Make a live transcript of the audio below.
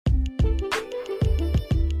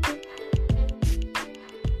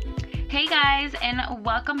Hey guys, and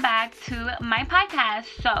welcome back to my podcast.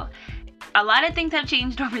 So, a lot of things have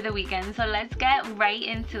changed over the weekend, so let's get right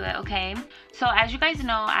into it, okay? So, as you guys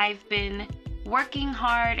know, I've been working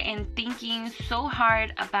hard and thinking so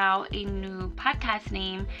hard about a new podcast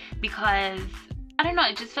name because, I don't know,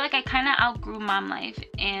 I just feel like I kind of outgrew mom life.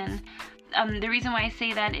 And the reason why I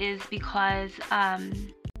say that is because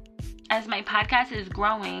as my podcast is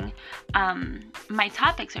growing, my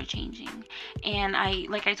topics are changing. And I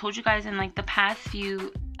told you guys in the past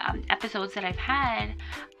few episodes that I've had,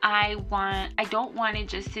 I don't want it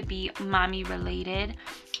just to be mommy related.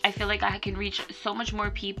 I feel like I can reach so much more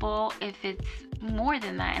people if it's more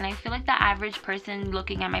than that. And I feel like the average person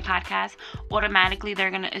looking at my podcast, automatically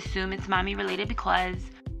they're going to assume it's mommy related because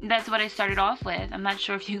that's what I started off with. I'm not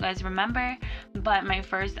sure if you guys remember, but my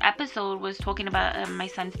first episode was talking about my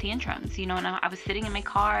son's tantrums, and I was sitting in my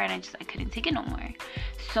car and I couldn't take it no more.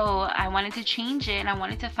 So I wanted to change it and I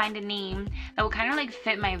wanted to find a name that would kind of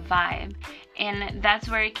fit my vibe. And that's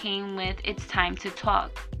where it came with It's Time to Talk.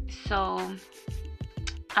 So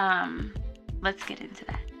let's get into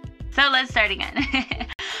that. So let's start again.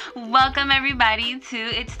 Welcome everybody to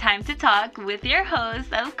It's Time to Talk with your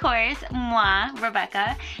host, of course, moi,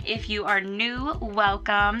 Rebecca. If you are new,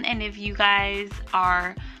 welcome. And if you guys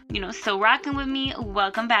are, still rocking with me,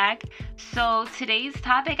 welcome back. So today's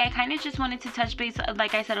topic, I kind of just wanted to touch base,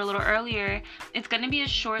 like I said a little earlier. It's going to be a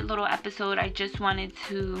short little episode. I just wanted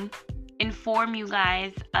to inform you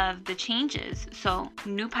guys of the changes. So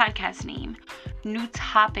new podcast name, new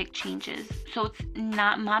topic changes. So it's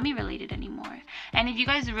not mommy related anymore. And if you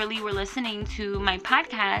guys really were listening to my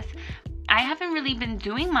podcast, I haven't really been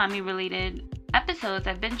doing mommy related episodes.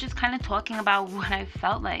 I've been just kind of talking about what I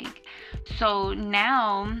felt like. So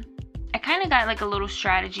now I kind of got a little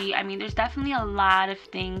strategy. I mean, there's definitely a lot of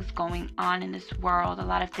things going on in this world, a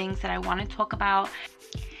lot of things that I want to talk about.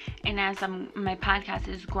 And as my podcast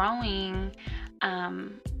is growing,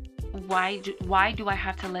 why do I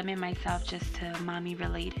have to limit myself just to mommy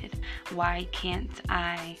related? Why can't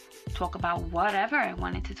I talk about whatever I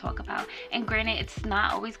wanted to talk about? And granted, it's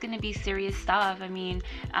not always going to be serious stuff. I mean,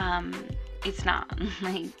 it's not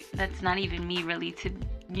that's not even me really to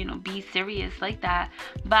be serious like that.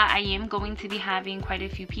 But I am going to be having quite a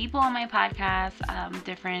few people on my podcast,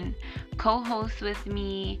 different co-hosts with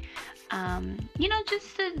me,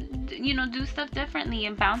 just to do stuff differently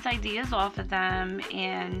and bounce ideas off of them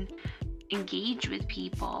and engage with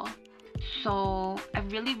people. So I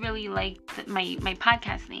really like my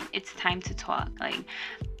podcast name. It's Time to Talk.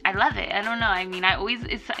 I love it. I don't know. I mean,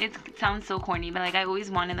 it sounds so corny, but I always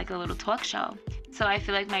wanted a little talk show. So I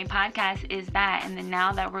feel like my podcast is that. And then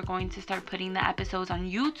now that we're going to start putting the episodes on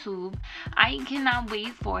YouTube, I cannot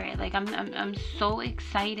wait for it. I'm so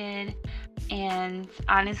excited. And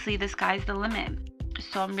honestly, the sky's the limit.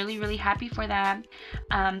 So I'm really happy for that.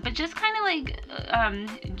 But just kind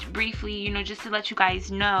of briefly, just to let you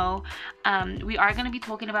guys know, we are going to be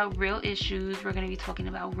talking about real issues. We're going to be talking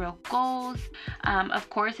about real goals. Of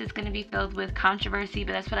course, it's going to be filled with controversy,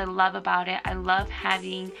 but that's what I love about it. I love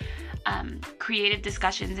having creative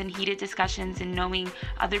discussions and heated discussions and knowing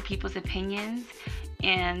other people's opinions.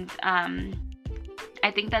 And I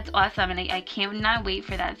think that's awesome, and I cannot wait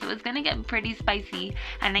for that. So it's gonna get pretty spicy,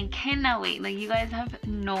 and I cannot wait. You guys have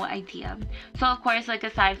no idea. So of course,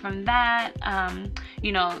 aside from that,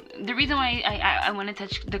 the reason why I want to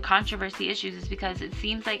touch the controversy issues is because it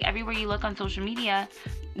seems like everywhere you look on social media,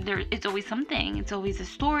 it's always something. It's always a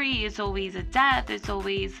story. It's always a death. It's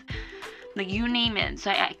always you name it. So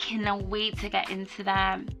I cannot wait to get into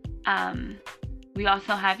that. We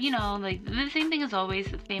also have, the same thing as always,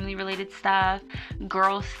 family-related stuff,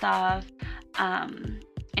 girl stuff,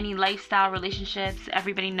 any lifestyle, relationships.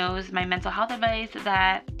 Everybody knows my mental health advice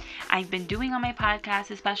that I've been doing on my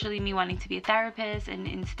podcast, especially me wanting to be a therapist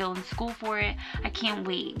and still in school for it. I can't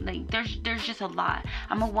wait. There's just a lot.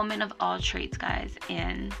 I'm a woman of all traits, guys.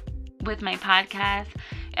 And with my podcast,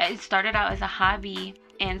 it started out as a hobby.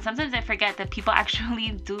 And sometimes I forget that people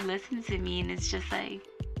actually do listen to me. And it's just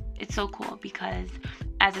it's so cool because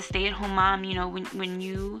as a stay-at-home mom, when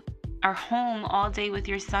you are home all day with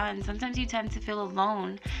your son, sometimes you tend to feel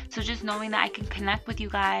alone. So just knowing that I can connect with you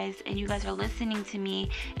guys and you guys are listening to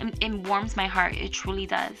me, it warms my heart. It truly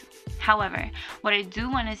does. However, what I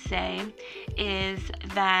do want to say is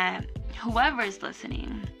that whoever is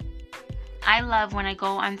listening, I love when I go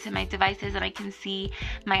onto my devices and I can see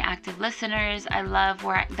my active listeners. I love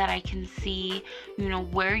that I can see,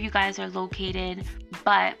 where you guys are located.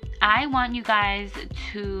 But I want you guys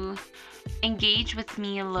to engage with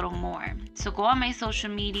me a little more. So go on my social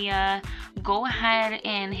media, go ahead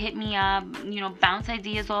and hit me up, bounce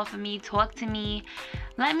ideas off of me, talk to me.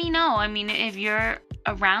 let me know. I mean, if you're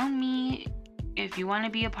around me, if you want to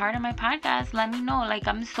be a part of my podcast, let me know. Like,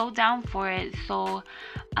 I'm so down for it. So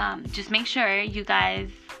just make sure you guys,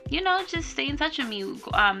 just stay in touch with me.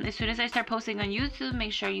 As soon as I start posting on YouTube,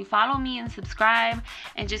 make sure you follow me and subscribe,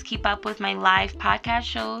 and just keep up with my live podcast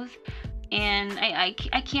shows. And I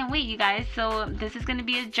can't wait, you guys. So this is going to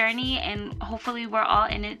be a journey, and hopefully we're all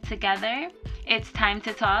in it together. It's time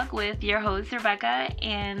to talk with your host, Rebecca.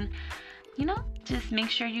 And just make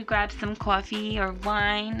sure you grab some coffee or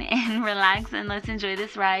wine and relax, and let's enjoy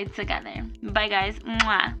this ride together. Bye, guys.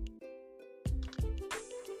 Mwah.